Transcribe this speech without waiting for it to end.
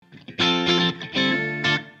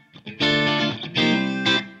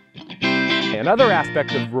another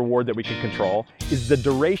aspect of reward that we can control is the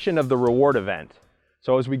duration of the reward event.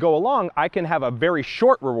 So as we go along, I can have a very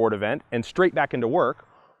short reward event and straight back into work,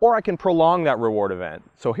 or I can prolong that reward event.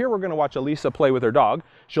 So here we're going to watch Elisa play with her dog.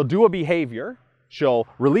 She'll do a behavior, she'll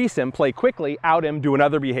release him, play quickly, out him, do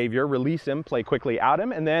another behavior, release him, play quickly, out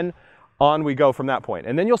him, and then on we go from that point.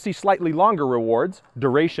 And then you'll see slightly longer rewards,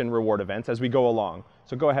 duration reward events, as we go along.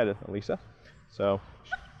 So go ahead, Elisa. So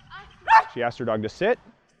she asks her dog to sit.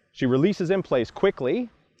 She releases him, plays quickly,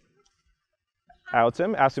 outs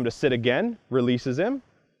him, asks him to sit again, releases him,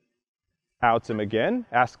 outs him again,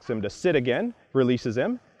 asks him to sit again, releases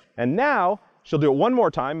him. And now she'll do it one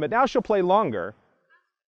more time, but now she'll play longer.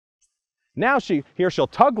 Now she'll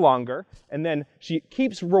tug longer, and then she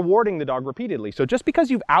keeps rewarding the dog repeatedly. So just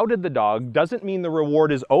because you've outed the dog doesn't mean the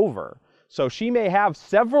reward is over. So she may have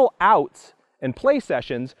several outs and play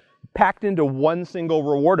sessions packed into one single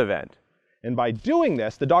reward event. And by doing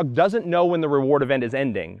this, the dog doesn't know when the reward event is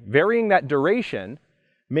ending. Varying that duration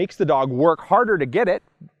makes the dog work harder to get it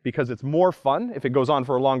because it's more fun if it goes on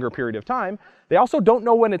for a longer period of time. They also don't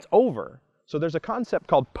know when it's over. So there's a concept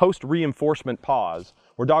called post-reinforcement pause,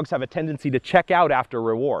 where dogs have a tendency to check out after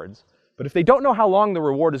rewards. But if they don't know how long the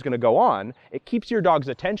reward is going to go on, it keeps your dog's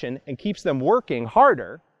attention and keeps them working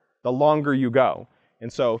harder the longer you go.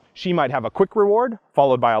 And so she might have a quick reward,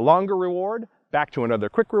 followed by a longer reward, back to another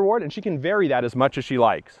quick reward, and she can vary that as much as she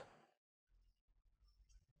likes.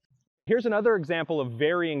 Here's another example of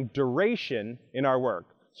varying duration in our work.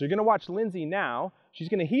 So you're going to watch Lindsay now. She's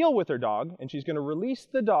going to heel with her dog, and she's going to release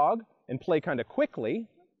the dog and play kind of quickly.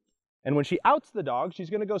 And when she outs the dog, she's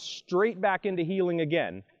going to go straight back into heeling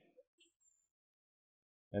again.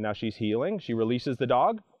 And now she's heeling. She releases the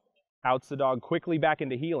dog, outs the dog quickly back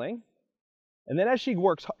into heeling. And then as she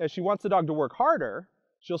wants the dog to work harder,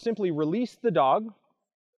 she'll simply release the dog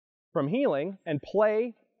from heeling and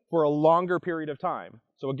play for a longer period of time.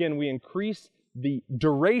 So again, we increase the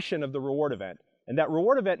duration of the reward event. And that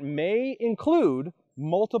reward event may include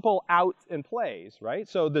multiple outs and plays, right?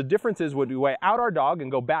 So the difference is, would we out our dog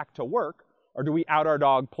and go back to work, or do we out our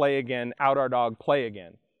dog, play again, out our dog, play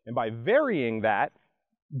again? And by varying that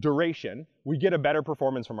duration, we get a better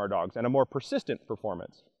performance from our dogs and a more persistent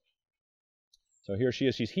performance. So here she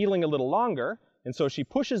is, she's heeling a little longer. And so she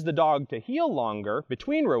pushes the dog to heel longer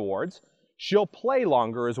between rewards. She'll play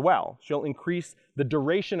longer as well. She'll increase the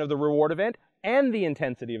duration of the reward event and the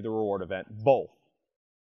intensity of the reward event, both.